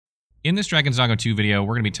In this Dragon's Dogma 2 video,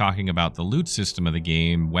 we're going to be talking about the loot system of the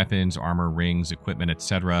game, weapons, armor, rings, equipment,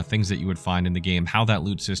 etc., things that you would find in the game, how that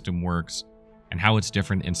loot system works, and how it's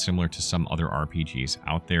different and similar to some other RPGs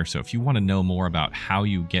out there. So if you want to know more about how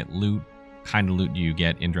you get loot, what kind of loot do you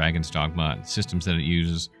get in Dragon's Dogma, and systems that it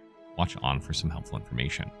uses, watch on for some helpful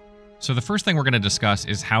information. So the first thing we're going to discuss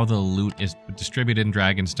is how the loot is distributed in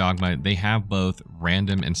Dragon's Dogma. They have both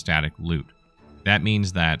random and static loot. That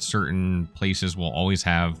means that certain places will always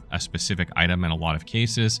have a specific item in a lot of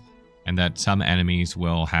cases, and that some enemies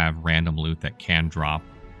will have random loot that can drop,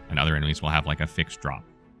 and other enemies will have like a fixed drop.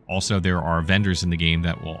 Also, there are vendors in the game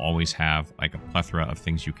that will always have like a plethora of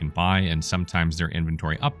things you can buy, and sometimes their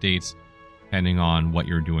inventory updates depending on what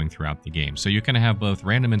you're doing throughout the game. So you can have both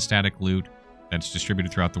random and static loot that's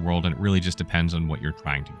distributed throughout the world, and it really just depends on what you're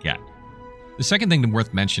trying to get. The second thing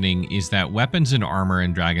worth mentioning is that weapons and armor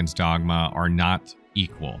in Dragon's Dogma are not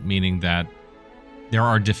equal, meaning that there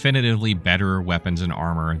are definitively better weapons and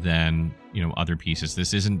armor than, other pieces.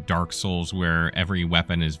 This isn't Dark Souls where every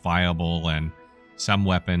weapon is viable and some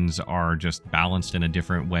weapons are just balanced in a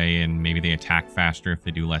different way and maybe they attack faster if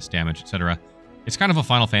they do less damage, etc. It's kind of a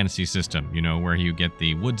Final Fantasy system, where you get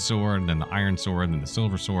the wood sword, and then the iron sword, and then the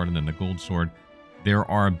silver sword, and then the gold sword. There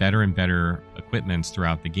are better and better equipments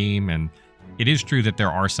throughout the game, and it is true that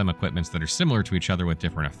there are some equipments that are similar to each other with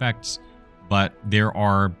different effects, but there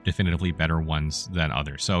are definitively better ones than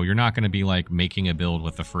others. So you're not going to be like making a build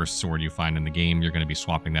with the first sword you find in the game. You're going to be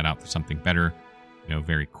swapping that out for something better,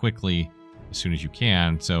 very quickly as soon as you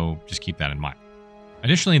can. So just keep that in mind.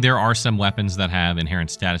 Additionally, there are some weapons that have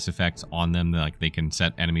inherent status effects on them, like they can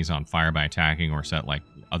set enemies on fire by attacking or set like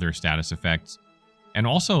other status effects. And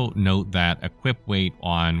also note that equip weight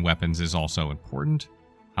on weapons is also important,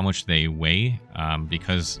 how much they weigh,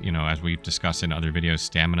 because, as we've discussed in other videos,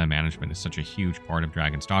 stamina management is such a huge part of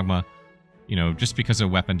Dragon's Dogma. Just because a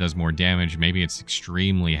weapon does more damage, maybe it's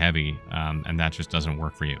extremely heavy, and that just doesn't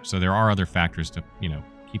work for you. So there are other factors to,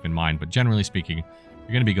 keep in mind, but generally speaking, you're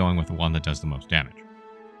going to be going with the one that does the most damage.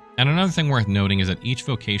 And another thing worth noting is that each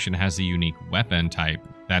vocation has a unique weapon type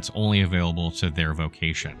that's only available to their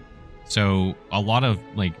vocation. So a lot of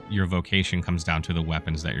your vocation comes down to the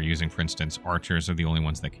weapons that you're using. For instance, archers are the only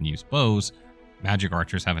ones that can use bows. Magic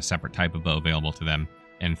archers have a separate type of bow available to them,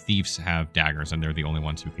 and thieves have daggers, and they're the only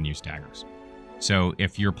ones who can use daggers. So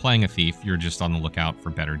if you're playing a thief, you're just on the lookout for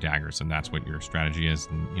better daggers, and that's what your strategy is.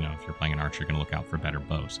 And if you're playing an archer, you're going to look out for better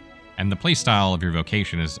bows. And the playstyle of your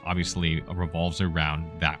vocation is obviously revolves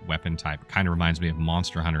around that weapon type. It kind of reminds me of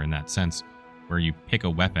Monster Hunter in that sense, where you pick a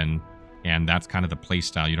weapon, and that's kind of the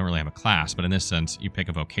playstyle. You don't really have a class, but in this sense, you pick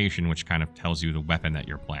a vocation, which kind of tells you the weapon that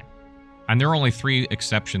you're playing. And there are only 3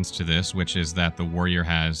 exceptions to this, which is that the warrior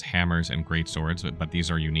has hammers and greatswords, but these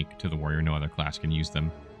are unique to the warrior. No other class can use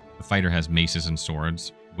them. The fighter has maces and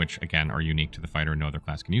swords, which again are unique to the fighter. No other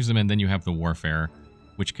class can use them. And then you have the warfarer,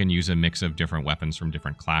 which can use a mix of different weapons from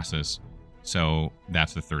different classes. So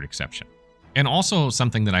that's the 3rd exception. And also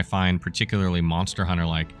something that I find particularly Monster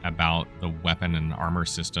Hunter-like about the weapon and armor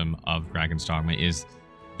system of Dragon's Dogma is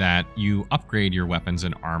that you upgrade your weapons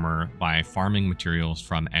and armor by farming materials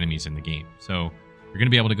from enemies in the game. So you're going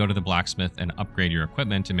to be able to go to the blacksmith and upgrade your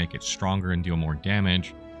equipment to make it stronger and deal more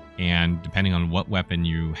damage. And depending on what weapon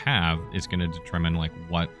you have, it's going to determine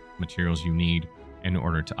what materials you need in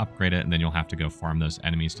order to upgrade it, and then you'll have to go farm those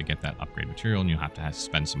enemies to get that upgrade material, and you'll have to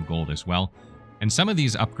spend some gold as well. And some of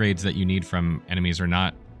these upgrades that you need from enemies are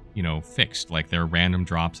not, fixed. Like they're random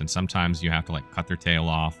drops, and sometimes you have to cut their tail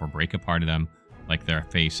off or break a part of them, like their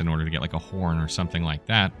face, in order to get a horn or something like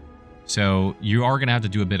that. So you are going to have to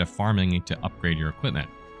do a bit of farming to upgrade your equipment.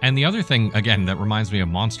 And the other thing, again, that reminds me of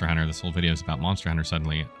Monster Hunter, this whole video is about Monster Hunter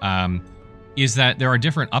suddenly, is that there are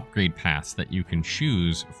different upgrade paths that you can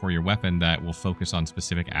choose for your weapon that will focus on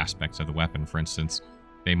specific aspects of the weapon. For instance,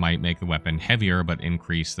 they might make the weapon heavier but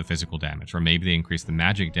increase the physical damage, or maybe they increase the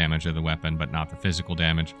magic damage of the weapon but not the physical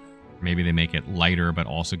damage. Maybe they make it lighter but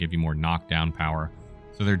also give you more knockdown power.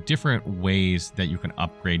 So there are different ways that you can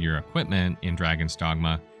upgrade your equipment in Dragon's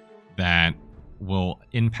Dogma that will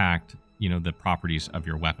impact the properties of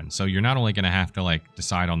your weapon. So you're not only going to have to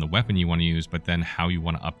decide on the weapon you want to use, but then how you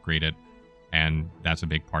want to upgrade it. And that's a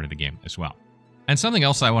big part of the game as well. And something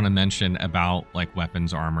else I want to mention about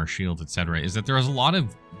weapons, armor, shields, etc. is that there is a lot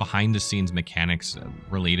of behind the scenes mechanics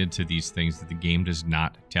related to these things that the game does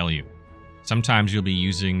not tell you. Sometimes you'll be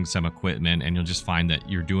using some equipment and you'll just find that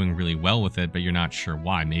you're doing really well with it, but you're not sure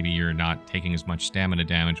why. Maybe you're not taking as much stamina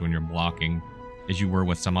damage when you're blocking as you were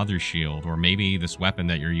with some other shield, or maybe this weapon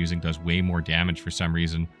that you're using does way more damage for some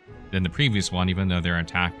reason than the previous one, even though their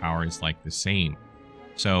attack power is the same.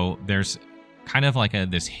 So there's kind of like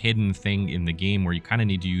this hidden thing in the game where you kind of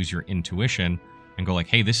need to use your intuition and go like,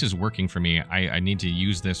 hey, this is working for me. I need to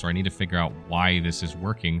use this, or I need to figure out why this is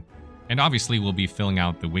working. And obviously we'll be filling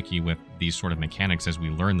out the wiki with these sort of mechanics as we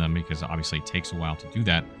learn them, because obviously it takes a while to do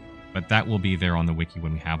that. But that will be there on the wiki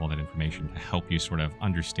when we have all that information to help you sort of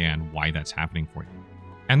understand why that's happening for you.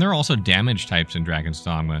 And there are also damage types in Dragon's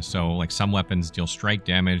Dogma. So like some weapons deal strike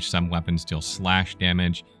damage, some weapons deal slash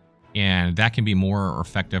damage, and that can be more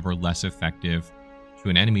effective or less effective to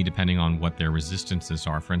an enemy depending on what their resistances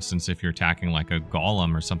are. For instance, if you're attacking like a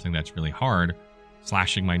golem or something that's really hard,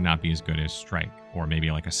 slashing might not be as good as strike, or maybe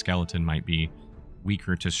like a skeleton might be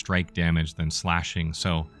weaker to strike damage than slashing.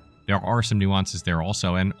 So there are some nuances there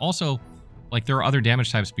also. And also, like, there are other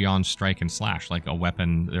damage types beyond strike and slash. Like a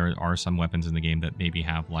weapon, there are some weapons in the game that maybe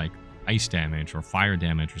have like ice damage or fire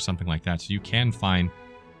damage or something like that. So you can find,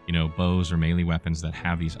 you know, bows or melee weapons that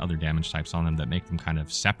have these other damage types on them that make them kind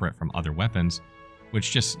of separate from other weapons,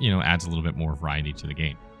 which just, you know, adds a little bit more variety to the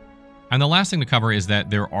game. And the last thing to cover is that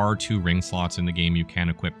there are 2 ring slots in the game. You can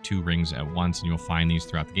equip 2 rings at once, and you'll find these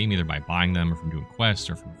throughout the game, either by buying them or from doing quests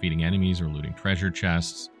or from defeating enemies or looting treasure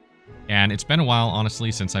chests. And it's been a while,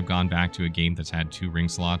 honestly, since I've gone back to a game that's had 2 ring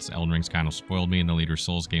slots. Elden Ring's kind of spoiled me in the later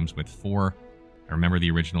Souls games with 4. I remember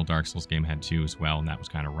the original Dark Souls game had 2 as well, and that was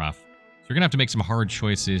kind of rough. So you're going to have to make some hard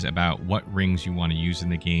choices about what rings you want to use in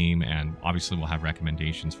the game, and obviously we'll have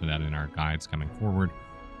recommendations for that in our guides coming forward.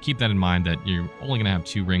 Keep that in mind, that you're only going to have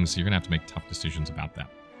 2 rings, so you're going to have to make tough decisions about that.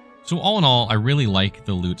 So all in all, I really like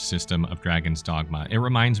the loot system of Dragon's Dogma. It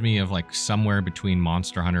reminds me of like somewhere between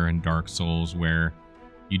Monster Hunter and Dark Souls, where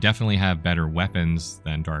you definitely have better weapons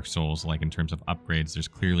than Dark Souls, like in terms of upgrades. There's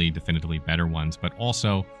clearly definitively better ones, but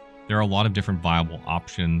also there are a lot of different viable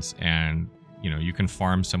options, and you know, you can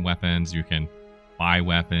farm some weapons, you can buy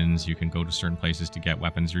weapons, you can go to certain places to get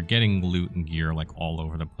weapons. You're getting loot and gear like all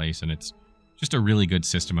over the place, and it's just a really good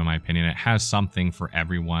system in my opinion. It has something for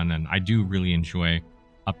everyone, and I do really enjoy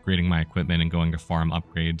upgrading my equipment and going to farm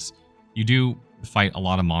upgrades. You do fight a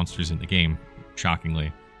lot of monsters in the game,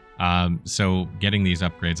 shockingly. So getting these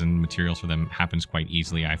upgrades and materials for them happens quite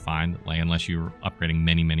easily, I find. Like, unless you're upgrading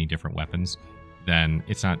many, many different weapons, then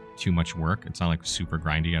it's not too much work. It's not like super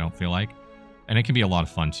grindy, I don't feel like. And it can be a lot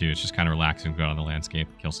of fun too. It's just kind of relaxing to go out on the landscape,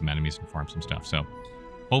 kill some enemies, and farm some stuff. So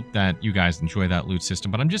hope that you guys enjoy that loot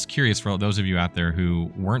system. But I'm just curious, for those of you out there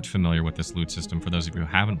who weren't familiar with this loot system, for those of you who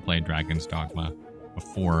haven't played Dragon's Dogma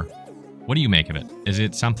before, what do you make of it? Is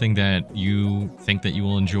it something that you think that you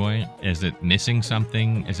will enjoy? Is it missing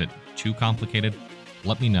something? Is it too complicated?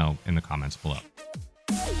 Let me know in the comments below.